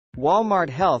Walmart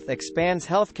Health expands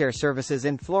healthcare services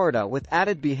in Florida with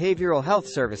added behavioral health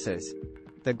services.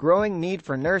 The growing need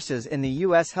for nurses in the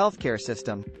U.S. healthcare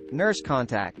system.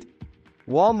 NurseContact.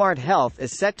 Walmart Health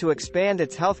is set to expand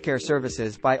its healthcare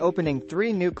services by opening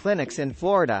 3 new clinics in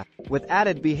Florida, with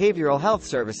added behavioral health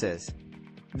services.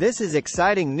 This is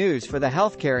exciting news for the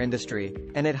healthcare industry,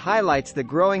 and it highlights the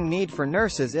growing need for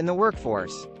nurses in the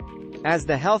workforce. As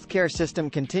the healthcare system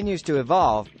continues to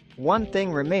evolve, one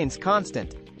thing remains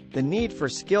constant: the need for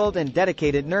skilled and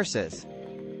dedicated nurses.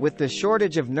 With the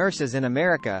shortage of nurses in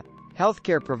America,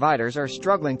 healthcare providers are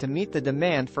struggling to meet the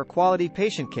demand for quality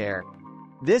patient care.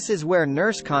 This is where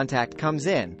NurseContact comes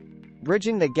in,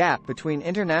 bridging the gap between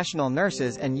international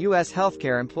nurses and U.S.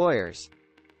 healthcare employers.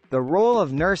 The role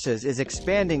of nurses is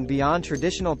expanding beyond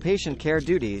traditional patient care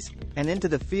duties, and into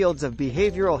the fields of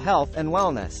behavioral health and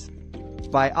wellness.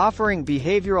 By offering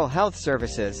behavioral health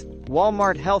services,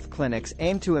 Walmart Health clinics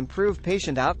aim to improve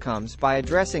patient outcomes by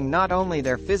addressing not only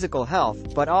their physical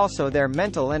health but also their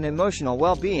mental and emotional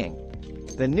well-being.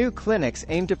 The new clinics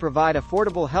aim to provide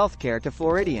affordable healthcare to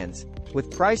Floridians,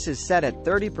 with prices set at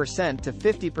 30% to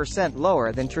 50%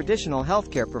 lower than traditional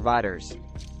healthcare providers.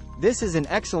 This is an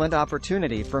excellent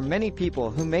opportunity for many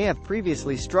people who may have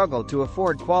previously struggled to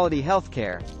afford quality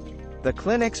healthcare. The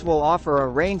clinics will offer a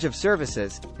range of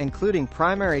services, including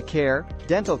primary care,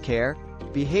 dental care,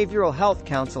 behavioral health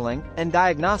counseling, and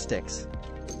diagnostics.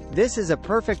 This is a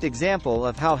perfect example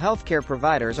of how healthcare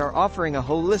providers are offering a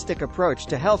holistic approach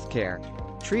to healthcare,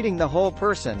 treating the whole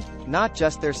person, not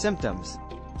just their symptoms.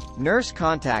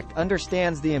 NurseContact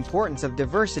understands the importance of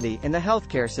diversity in the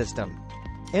healthcare system.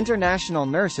 International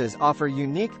nurses offer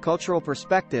unique cultural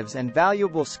perspectives and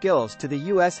valuable skills to the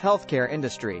U.S. healthcare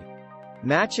industry.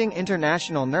 Matching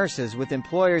international nurses with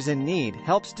employers in need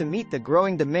helps to meet the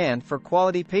growing demand for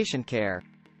quality patient care.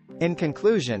 In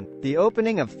conclusion, the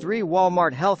opening of 3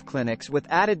 Walmart Health clinics with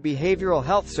added behavioral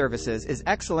health services is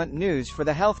excellent news for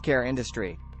the healthcare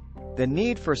industry. The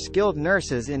need for skilled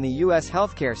nurses in the U.S.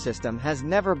 healthcare system has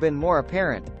never been more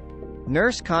apparent.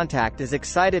 NurseContact is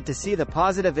excited to see the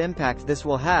positive impact this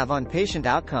will have on patient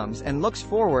outcomes and looks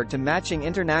forward to matching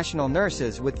international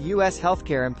nurses with U.S.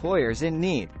 healthcare employers in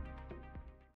need.